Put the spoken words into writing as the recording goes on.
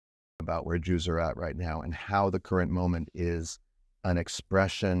about where Jews are at right now and how the current moment is an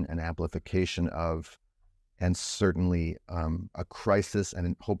expression, an amplification of, and certainly a crisis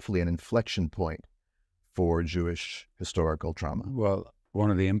and hopefully an inflection point for Jewish historical trauma? Well,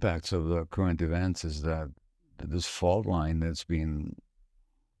 one of the impacts of the current events is that this fault line that's been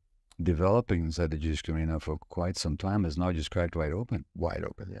developing inside the Jewish community for quite some time is now just cracked wide open. Wide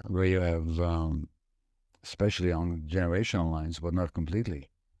open, yeah. Where you have, especially on generational lines, but not completely,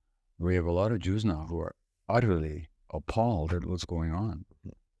 where you have a lot of Jews now who are utterly appalled at what's going on.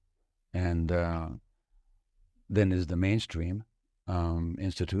 And then there's the mainstream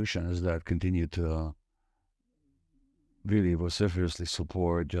institutions that continue to really vociferously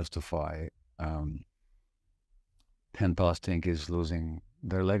support, justify 10 Palestinian kids losing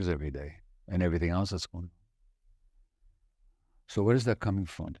their legs every day and everything else that's going on. So where is that coming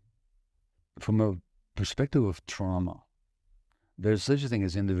from? From a perspective of trauma, there's such a thing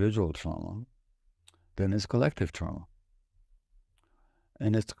as individual trauma, then there's collective trauma.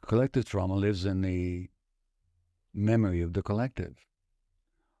 And this collective trauma lives in the memory of the collective.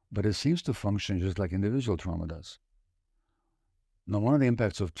 But it seems to function just like individual trauma does. Now, one of the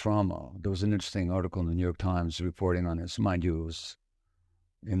impacts of trauma, there was an interesting article in the New York Times reporting on this. Mind you, it was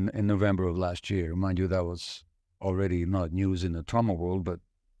in November of last year. Mind you, that was already not news in the trauma world, but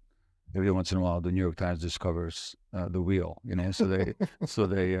every once in a while the New York Times discovers the wheel, you know. So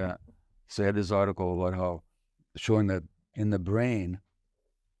they had this article about how showing that in the brain,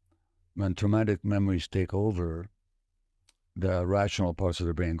 when traumatic memories take over, the rational parts of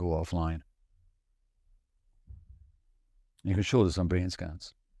the brain go offline. You can show this on brain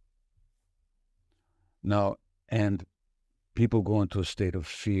scans. Now, and people go into a state of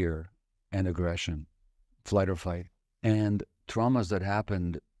fear and aggression, flight or fight. And traumas that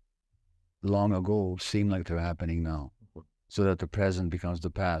happened long ago seem like they're happening now, so that the present becomes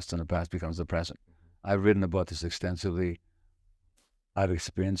the past and the past becomes the present. I've written about this extensively. I've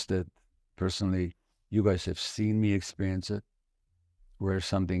experienced it personally. You guys have seen me experience it, where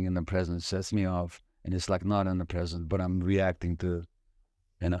something in the present sets me off, and it's like not in the present, but I'm reacting to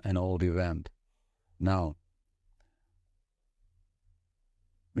an old event. Now,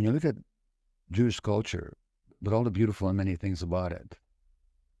 when you look at Jewish culture, with all the beautiful and many things about it,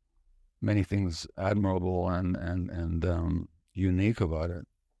 many things admirable and unique about it,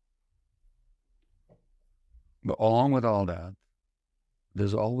 but along with all that,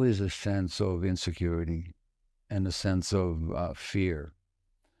 there's always a sense of insecurity and a sense of fear.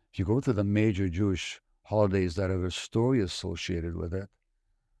 If you go to the major Jewish holidays that have a story associated with it,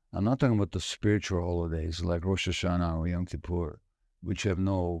 I'm not talking about the spiritual holidays like Rosh Hashanah or Yom Kippur, which have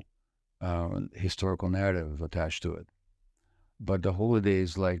no historical narrative attached to it. But the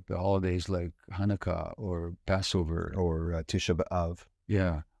holidays like Hanukkah or Passover or Tisha B'Av,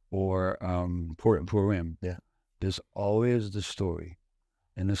 yeah, or Purim, yeah, there's always the story,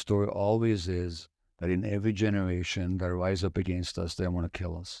 and the story always is that in every generation that rise up against us, they want to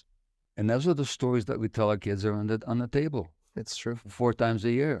kill us. And those are the stories that we tell our kids around on the table. It's true. 4 times a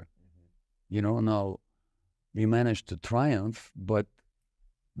year. You know, now we managed to triumph, but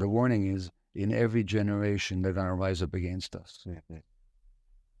the warning is in every generation they're going to rise up against us.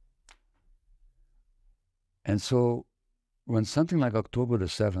 And so when something like October the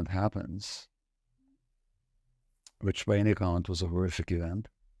 7th happens, which by any count was a horrific event,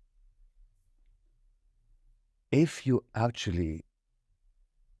 if you actually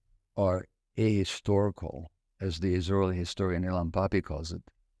are ahistorical, as the Israeli historian Ilan Pappy calls it,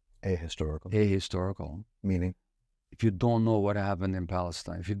 ahistorical, meaning if you don't know what happened in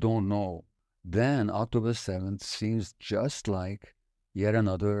Palestine, if you don't know, then October 7th seems just like yet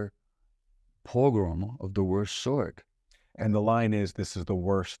another pogrom of the worst sort. And the line is, this is the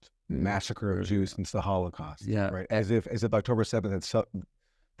worst massacre of Jews since the Holocaust. Yeah. Right? As if October 7th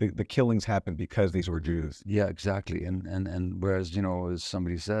the killings happened because these were Jews. Yeah, exactly. And whereas, you know, as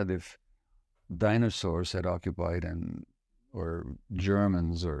somebody said, if dinosaurs had occupied or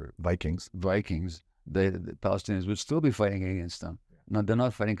Germans or Vikings, the Palestinians would still be fighting against them. Now, they're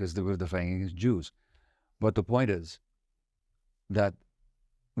not fighting because they're fighting against Jews. But the point is that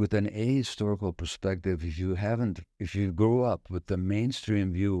with an ahistorical perspective, if you grow up with the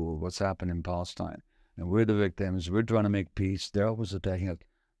mainstream view of what's happened in Palestine, and we're the victims, we're trying to make peace, they're always attacking us,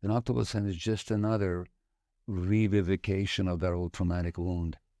 then October 7th is just another revivification of that old traumatic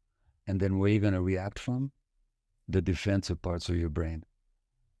wound. And then where are you going to react from? The defensive parts of your brain.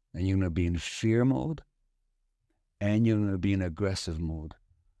 And you're going to be in fear mode, and you're going to be in aggressive mode.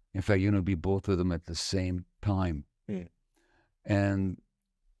 In fact, you're going to be both of them at the same time. Yeah. And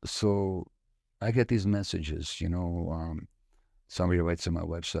so I get these messages, you know, Somebody writes on my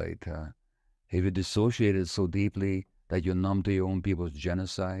website, have you dissociated so deeply that you're numb to your own people's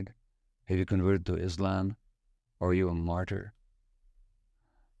genocide? Have you converted to Islam? Or are you a martyr?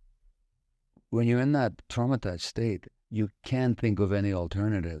 When you're in that traumatized state, you can't think of any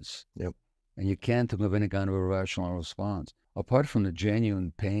alternatives. Yep. And you can't think of any kind of a rational response. Apart from the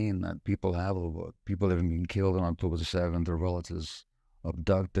genuine pain that people have over people having been killed on October 7th, or relatives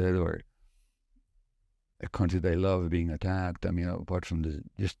abducted, or a country they love being attacked. I mean, apart from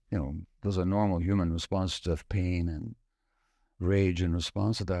those are normal human responses of pain and rage in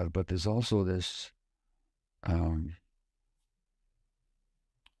response to that. But there's also this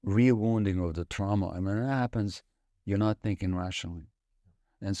re-wounding of the trauma. I mean, when that happens, you're not thinking rationally.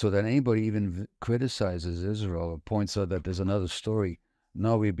 And so that anybody even criticizes Israel or points out that there's another story,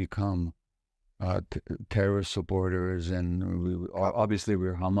 now we become terrorist supporters, and obviously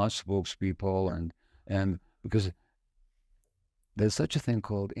we're Hamas spokespeople, and because there's such a thing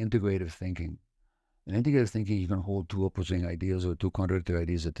called integrative thinking. In integrative thinking, you can hold two opposing ideas or two contradictory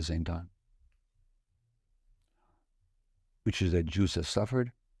ideas at the same time, which is that Jews have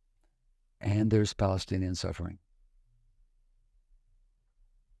suffered and there's Palestinian suffering.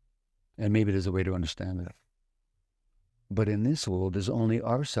 And maybe there's a way to understand it. But in this world, there's only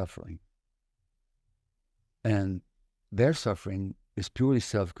our suffering. And their suffering is purely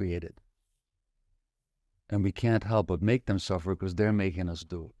self-created. And we can't help but make them suffer because they're making us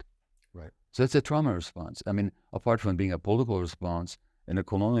do it. Right. So it's a trauma response. I mean, apart from being a political response and a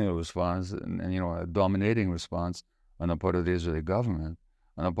colonial response and a dominating response on the part of the Israeli government,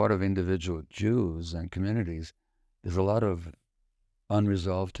 on the part of individual Jews and communities, there's a lot of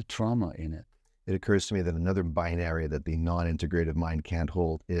unresolved trauma in it. It occurs to me that another binary that the non-integrative mind can't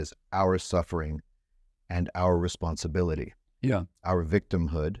hold is our suffering and our responsibility. Yeah. Our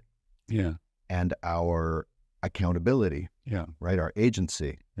victimhood. Yeah. And our accountability. Yeah. Right? Our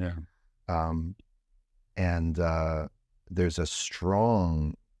agency. Yeah. And there's a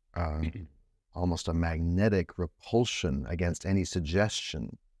strong, almost a magnetic repulsion against any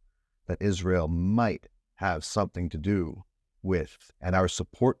suggestion that Israel might have something to do with, and our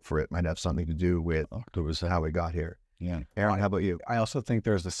support for it might have something to do with how we got here. Yeah. Aaron, how about you? I also think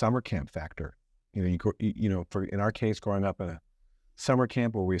there's the summer camp factor. In our case, growing up in a summer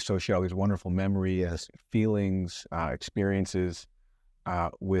camp where we associate all these wonderful memories, feelings, experiences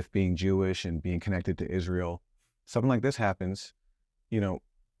with being Jewish and being connected to Israel. Something like this happens,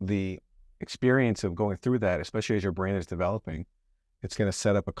 the experience of going through that, especially as your brain is developing, it's going to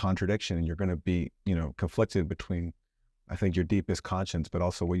set up a contradiction, and you're going to be, conflicted between, I think, your deepest conscience, but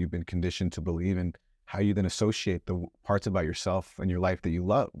also what you've been conditioned to believe, and how you then associate the parts about yourself and your life that you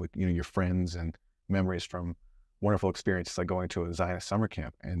love with, your friends and memories from wonderful experiences like going to a Zionist summer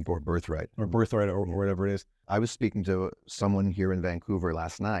camp or Birthright or whatever it is. I was speaking to someone here in Vancouver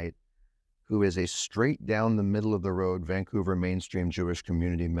last night who is a straight down the middle of the road Vancouver mainstream Jewish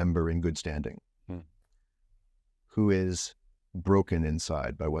community member in good standing, who is broken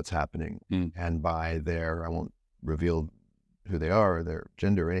inside by what's happening and by their, I won't reveal who they are or their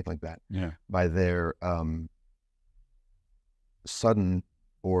gender or anything like that, by their sudden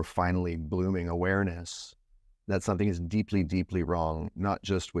or finally blooming awareness that something is deeply, deeply wrong, not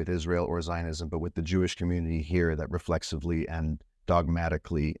just with Israel or Zionism, but with the Jewish community here that reflexively and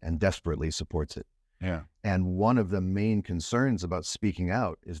dogmatically and desperately supports it. Yeah. And one of the main concerns about speaking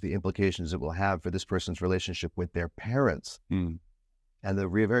out is the implications it will have for this person's relationship with their parents. And the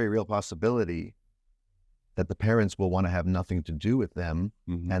very real possibility that the parents will want to have nothing to do with them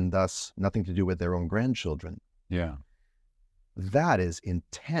and thus nothing to do with their own grandchildren. Yeah. That is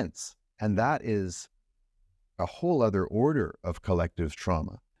intense. And that is a whole other order of collective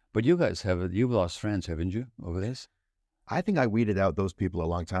trauma. But you guys you've lost friends, haven't you, over this? I think I weeded out those people a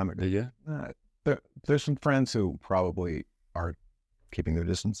long time ago. Did you? There's some friends who probably are keeping their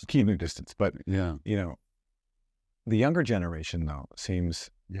distance. But yeah, the younger generation though seems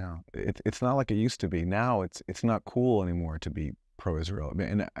it's not like it used to be. Now it's not cool anymore to be pro-Israel.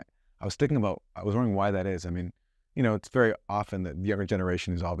 And I was wondering why that is. I mean, it's very often that the younger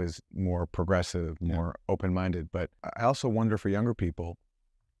generation is always more progressive, more open-minded. But I also wonder for younger people,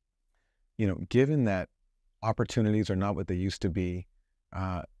 given that opportunities are not what they used to be,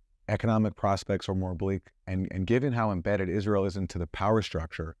 economic prospects are more bleak, and given how embedded Israel is into the power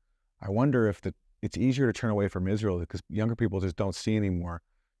structure, I wonder if it's easier to turn away from Israel because younger people just don't see anymore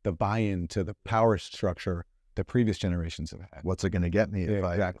the buy-in to the power structure that previous generations have had. What's it going to get me if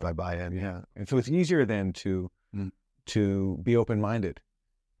I buy in? Yeah. And so it's easier then to be open-minded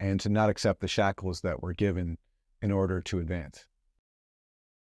and to not accept the shackles that were given in order to advance.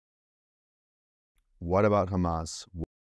 What about Hamas?